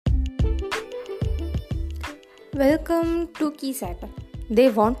Welcome to keycybr. They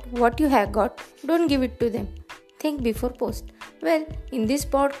want what you have got, don't give it to them. Think before post. Well, in this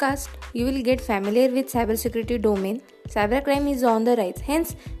podcast, you will get familiar with cybersecurity domain. Cybercrime is on the rise,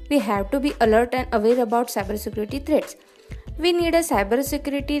 hence we have to be alert and aware about cybersecurity threats. We need a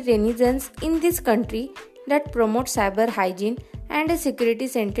cybersecurity renaissance in this country that promotes cyber hygiene and a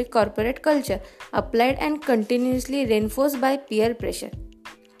security-centric corporate culture, applied and continuously reinforced by peer pressure.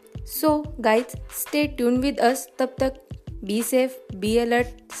 So, guys, stay tuned with us. Tab tak be safe, be alert.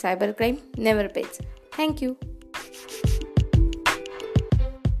 Cybercrime never pays. Thank you.